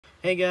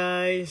Hey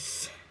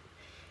guys,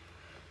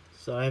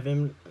 sorry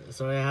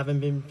I haven't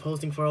been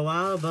posting for a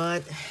while,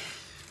 but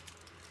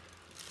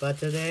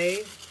today,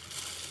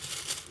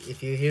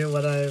 if you hear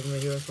what I'm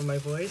hearing from my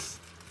voice,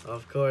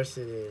 of course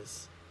it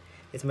is.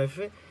 It's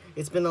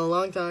been a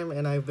long time,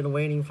 and I've been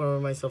waiting for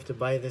myself to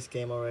buy this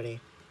game already.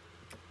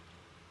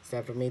 It's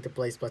time for me to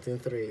play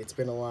Splatoon 3. It's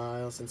been a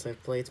while since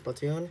I've played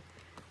Splatoon.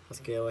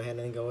 Let's go ahead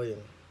and go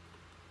in.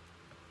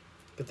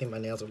 Good thing my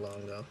nails are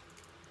long though.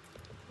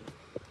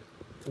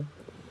 Oop.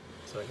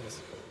 Sorry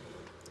guys.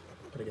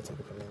 Gotta get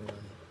something from in my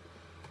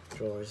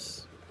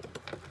drawers.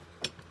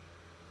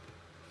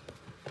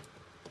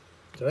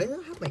 Did I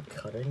not have my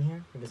cutter in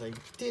here? Because I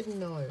didn't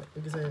know it.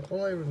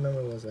 All I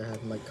remember was I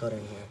had my cutter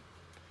in here.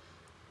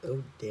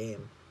 Oh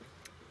damn.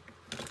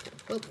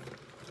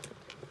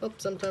 Oh,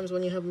 sometimes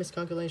when you have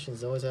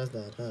miscalculations, it always has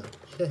that, huh?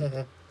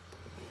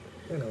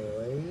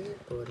 Anyway,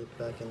 put it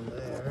back in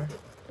there.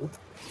 Oop,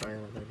 sorry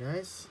about that,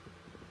 guys.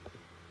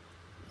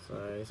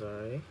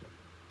 Sorry.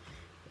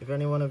 If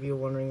any one of you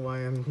wondering why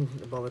I'm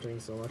bothering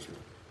so much,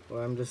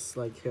 or I'm just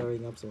like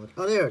hurrying up so much.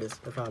 Oh, there it is.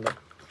 I found it.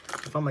 I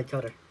found my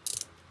cutter.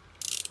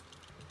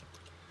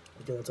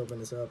 Okay, let's open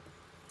this up.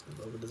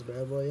 Let's open this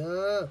bad boy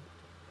up.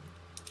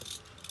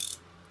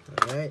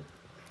 Alright.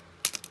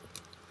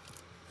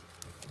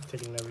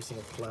 Taking every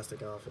single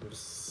plastic off. I'm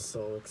just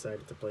so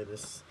excited to play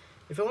this.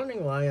 If you're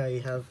wondering why I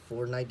have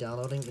Fortnite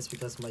downloading, it's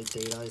because my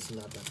data is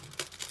not that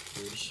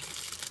huge.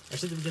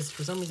 Actually, because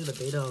for some reason the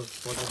data of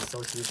Fortnite is so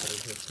huge that I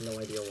have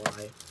no idea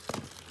why.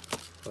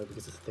 Probably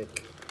because it's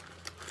thick.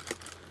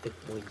 Thick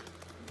boy.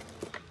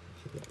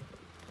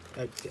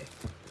 Okay.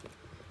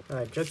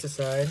 Alright, jokes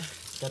aside,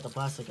 got the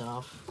plastic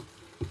off.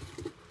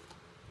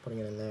 Putting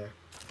it in there.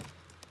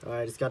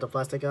 Alright, it's got the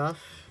plastic off.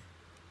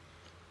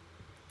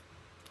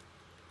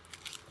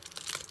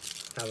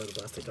 How about the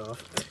plastic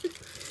off?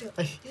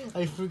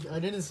 I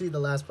didn't see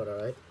the last part,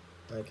 alright?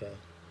 Okay.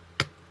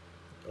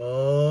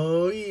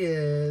 Oh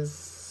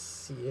yes.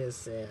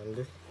 Yes,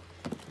 and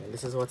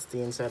this is what's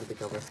the inside of the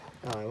cover.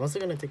 I'm also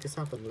gonna take this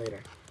off but later.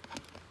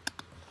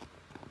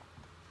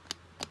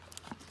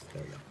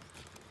 There we go.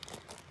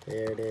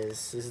 There it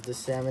is. This is the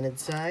salmon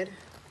inside.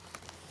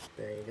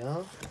 There you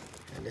go.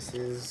 And this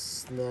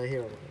is the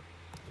hero mode.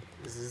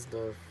 This is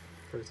the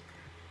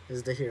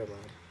hero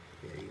mode.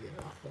 There you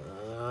go.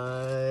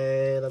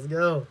 Alright, let's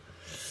go.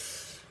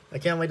 I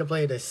can't wait to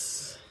play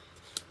this.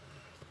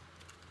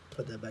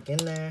 Put that back in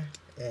there.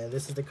 And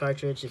this is the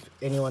cartridge. If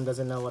anyone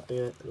doesn't know what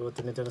the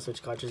Nintendo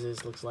Switch cartridge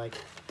looks like,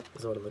 this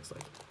is what it looks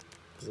like.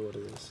 This is what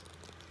it is.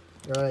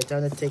 Alright,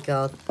 time to take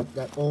out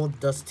that old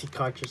dusty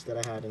cartridge that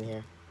I had in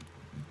here.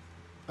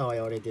 Oh, I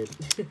already did.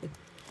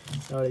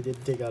 I already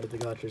did take out the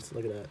cartridge.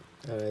 Look at that.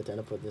 Alright, time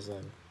to put this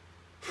in.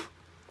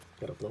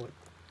 Gotta blow it.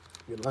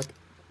 Good luck.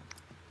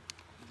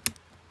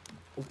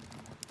 Ooh.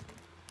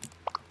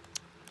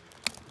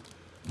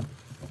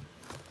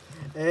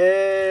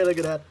 Hey, look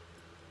at that.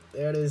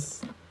 There it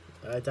is.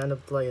 Alright, time to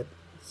play it.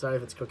 Sorry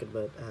if it's crooked,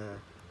 but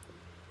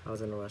I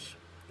was in a rush.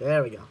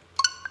 There we go.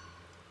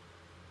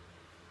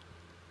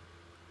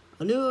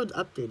 A new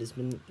update is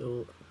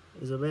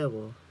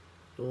available.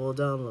 It will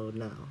download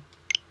now.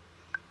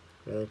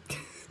 Really?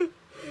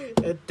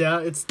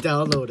 It's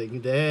downloading.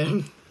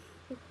 Damn.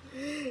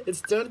 It's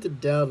starting to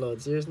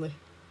download. Seriously.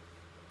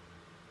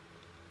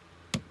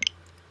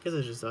 Guess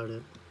I should start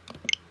it.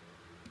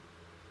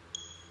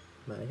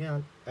 My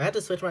account. I had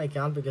to switch my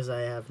account because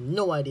I have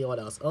no idea what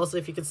else. Also,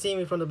 if you can see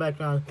me from the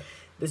background,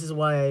 this is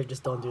why I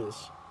just don't do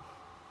this.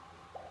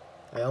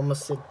 I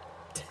almost said.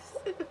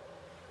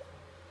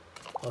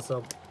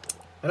 Also,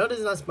 I know this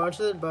is not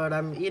sponsored, but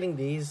I'm eating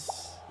these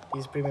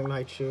premium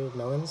high chew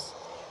melons.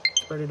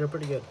 They're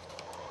pretty good.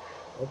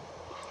 Oh,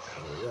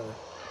 yeah.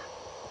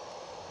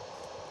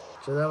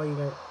 So that way you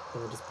guys,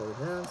 let me just pull it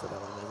down so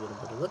that way you guys get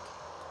a better look.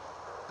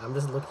 I'm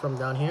just looking from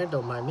down here.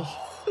 Don't mind me.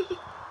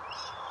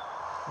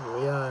 Here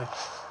we are.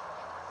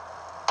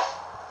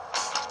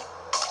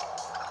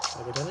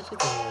 Okay, don't let you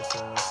think here, so.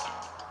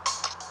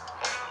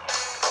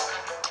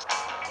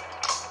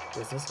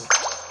 Yes, this one.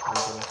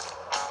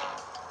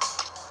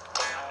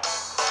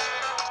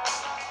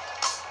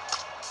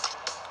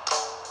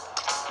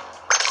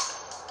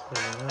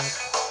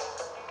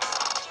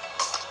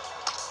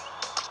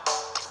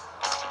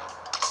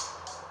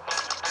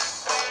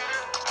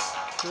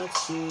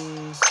 Let's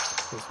use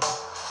this one.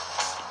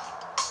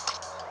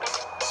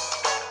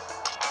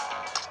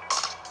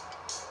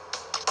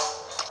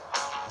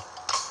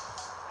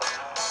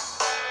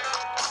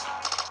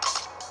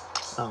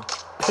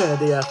 Oh,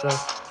 the afro. I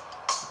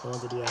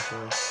wanted the afro.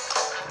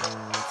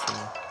 Let's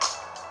see.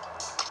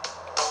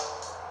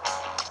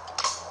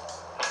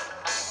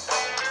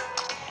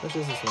 Let's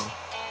use this one.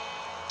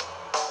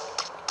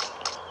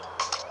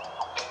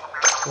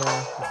 Yeah,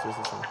 let's use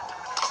this one.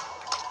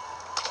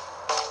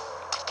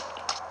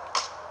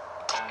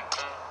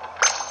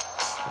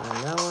 And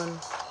that one.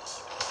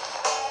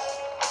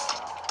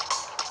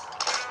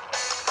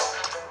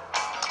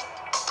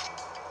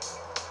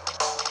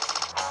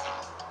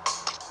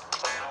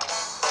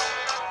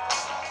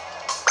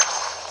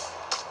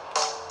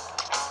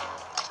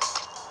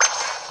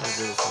 Let me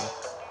do this one.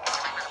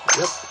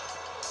 Yep.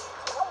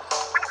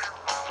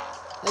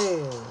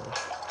 Hey.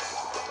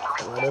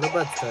 Right at the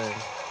butt time.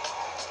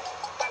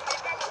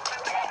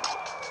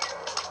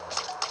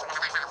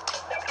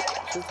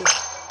 Shoot this.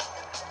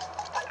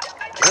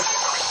 Yep.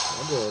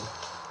 I did.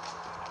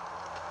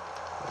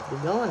 Let's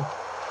keep going.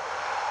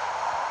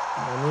 A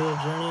new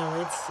journey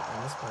awaits in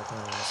this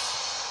podcast.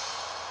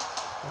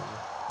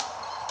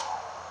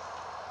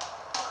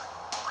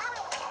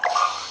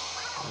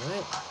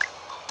 Alright.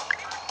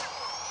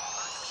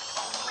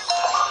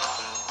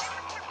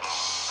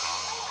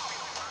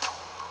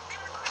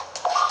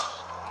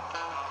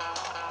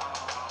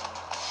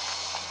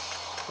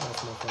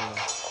 That's my phone.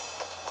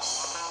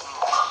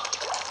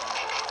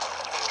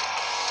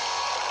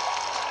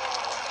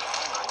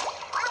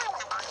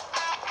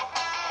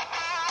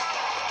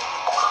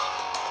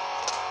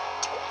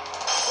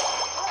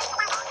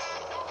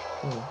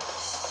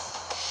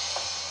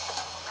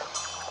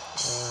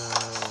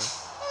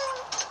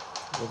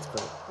 Let's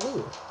go.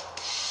 Ooh.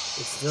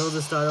 It's still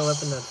the starter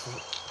weapon that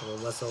we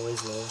must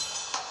always love.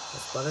 The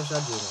Spanish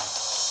Arduino.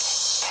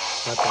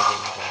 Not that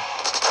one, okay.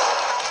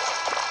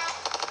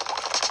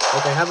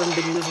 Like, I haven't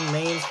been using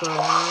mains for a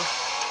while.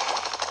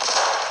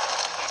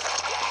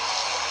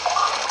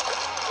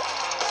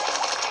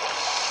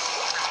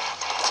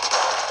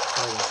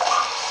 Oh, yeah.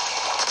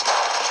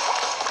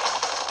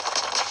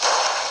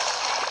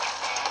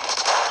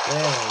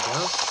 There we go.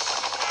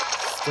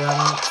 Still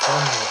have it.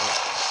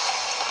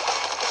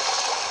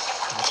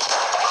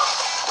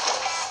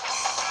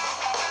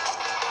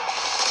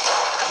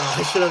 Oh, I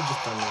should have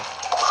just done that.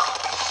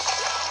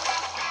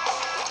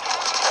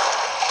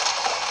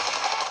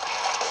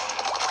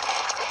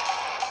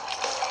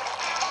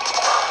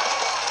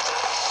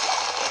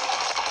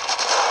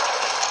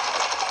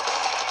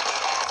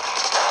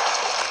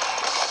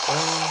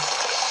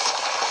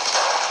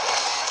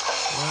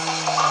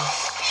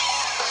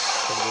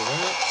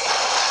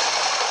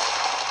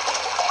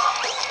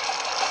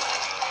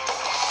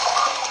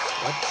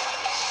 What?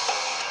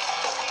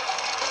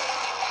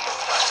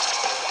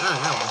 Ah,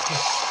 that one.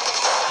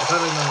 I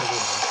probably know how to do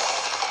that.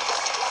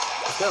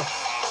 Let's go.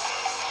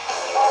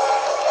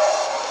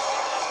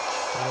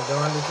 I'm gonna go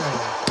on the train.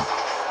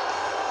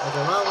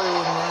 Okay, while we're in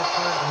that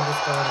part, I'm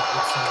just going to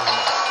eat some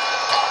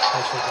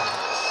actually done.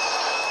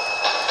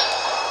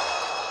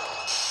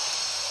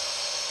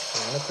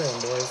 We're on the train,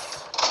 boys.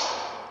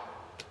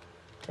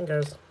 And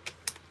girls.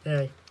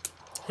 Hey.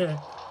 Yeah.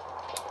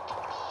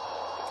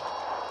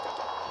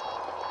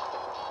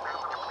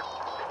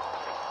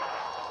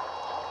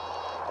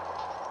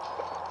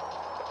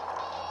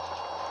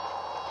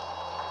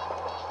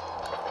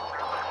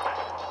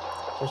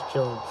 Just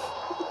chilling.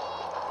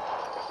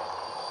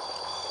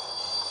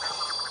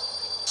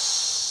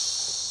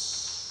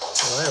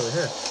 Alright, we're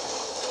here.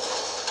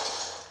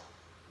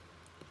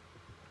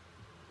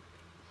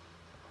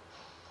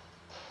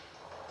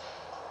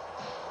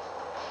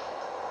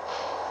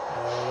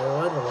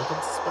 Welcome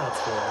to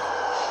Splatoon.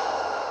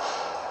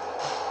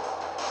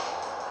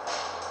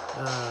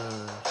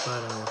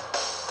 Finally.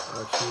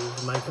 Archie,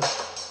 Michael.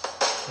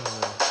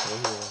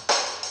 Here.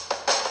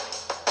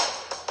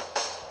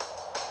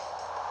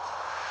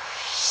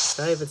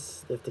 Sorry if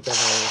the camera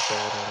is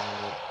bad,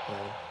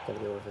 gotta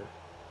deal with it.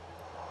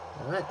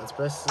 Alright, let's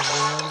press the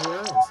zero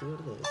and see what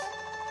it is.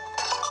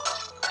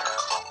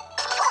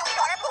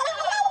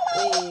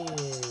 Hey,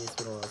 it's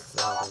been a while since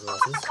I had those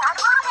glasses.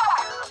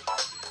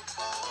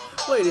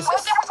 Wait, it's...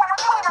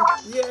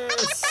 Yes!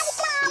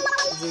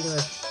 It's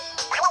English.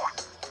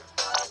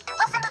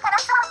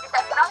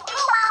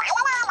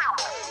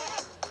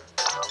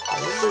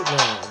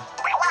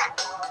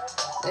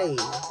 Hey,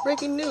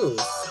 breaking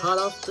news! Hot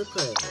off the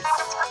press.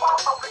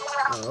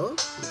 Oh,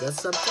 you got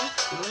something?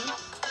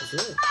 Is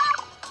it?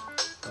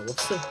 Oh,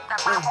 whoops.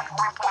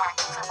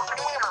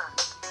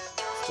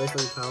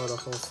 Especially power the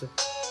whole system.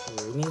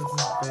 We need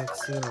this back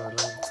sooner or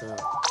later.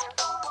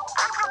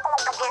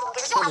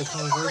 So they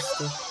converse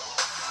the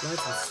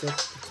lights and set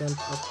the temp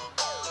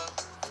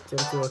to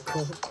a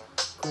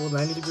cool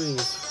 90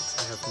 degrees.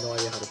 I have no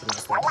idea how to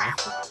pronounce that now.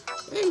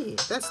 Hey,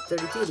 that's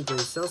 32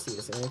 degrees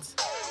Celsius and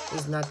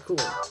it's not cool.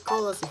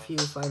 Call us if you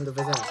find the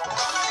disaster.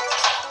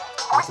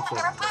 That's a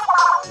challenge.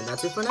 And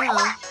that's it for now.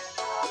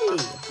 Hey,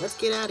 let's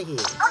get out of here.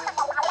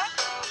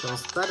 From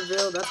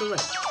Splatville, that's a wrap.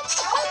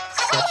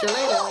 Catch you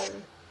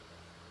later.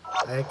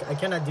 I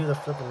cannot do the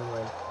flipping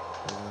like.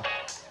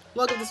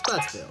 Welcome to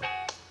Splatville.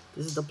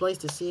 This is the place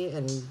to see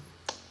and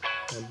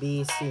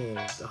be seen.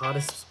 The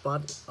hottest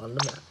spot on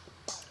the map.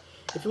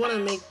 If you want to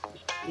make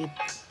it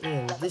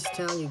in this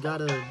town, you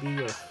gotta be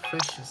your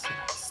freshest.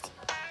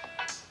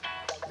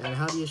 And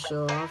how do you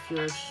show off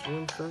your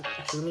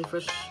extremely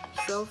fresh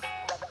self?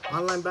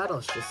 Online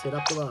battles, just hit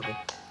up the lobby.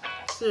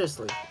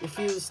 Seriously, if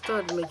you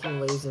start making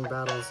waves in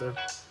battles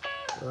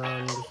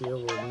around here,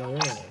 we'll know your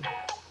name.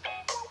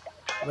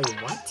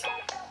 Wait, what?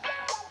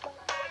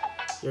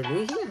 You're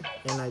new here?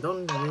 And I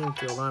don't mean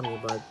to alarm you,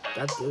 but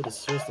that dude is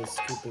seriously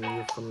scooping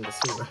you from the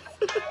sewer.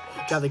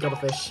 Got the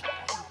cuttlefish.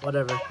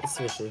 Whatever, it's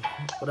fishy.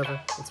 Whatever,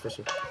 it's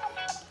fishy.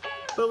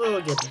 But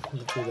we'll get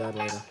to that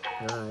later.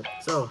 Alright,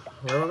 so,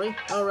 where are we?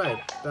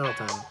 Alright, battle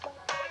time.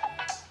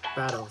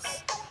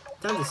 Battles.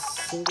 Time to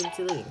sink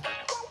into the ink.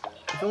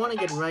 If you want to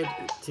get right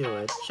to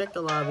it, check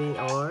the lobby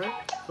or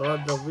follow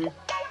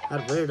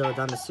that weirdo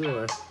down the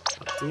sewer.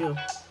 Up to you.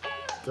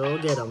 Go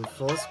get him,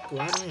 full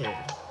splat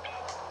ahead.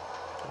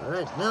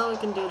 Alright, now we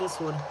can do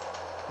this one.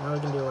 Now we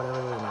can do whatever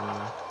we want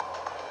now.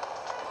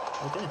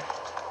 Okay.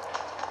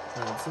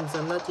 Alright, since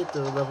I'm not yet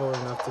to level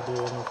enough to do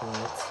anything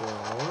yet, so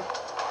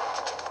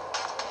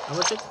I'm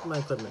gonna check my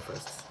equipment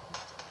first.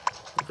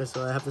 Okay,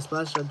 so I have the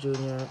Splash Shot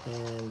Junior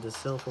and the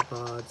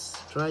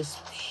Cephalopods, Tree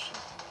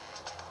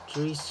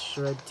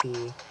Shred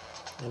Tea,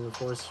 and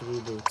Force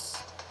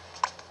Reboots.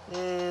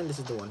 And this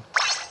is the one.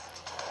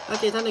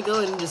 Okay, time to go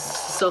and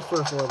just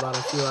suffer for about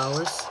a few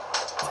hours.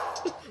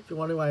 If you're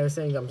wondering why I'm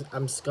saying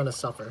I'm just gonna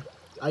suffer.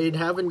 I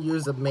haven't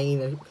used a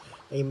main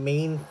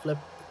flip,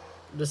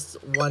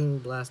 just one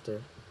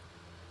blaster.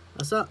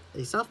 A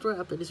software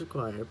update is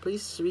required.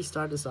 Please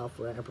restart the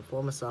software and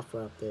perform a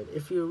software update.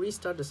 If you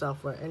restart the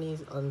software, any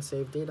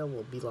unsaved data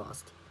will be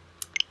lost.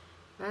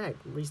 Alright,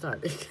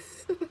 restart.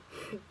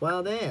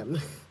 Well, damn.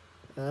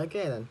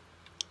 Okay then.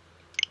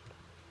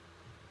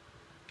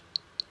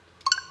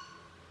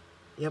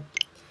 Yep.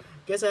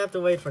 Guess I have to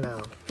wait for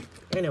now.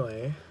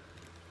 Anyway,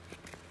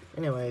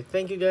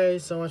 thank you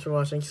guys so much for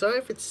watching. Sorry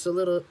if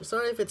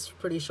it's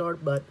pretty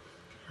short, but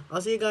I'll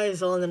see you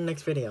guys all in the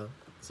next video.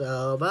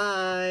 So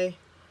bye.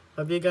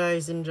 Hope you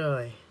guys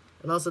enjoy.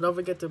 And also don't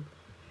forget to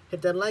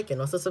hit that like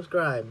and also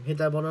subscribe. Hit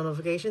that bell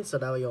notification so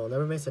that way you'll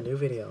never miss a new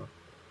video.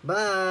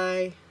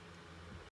 Bye.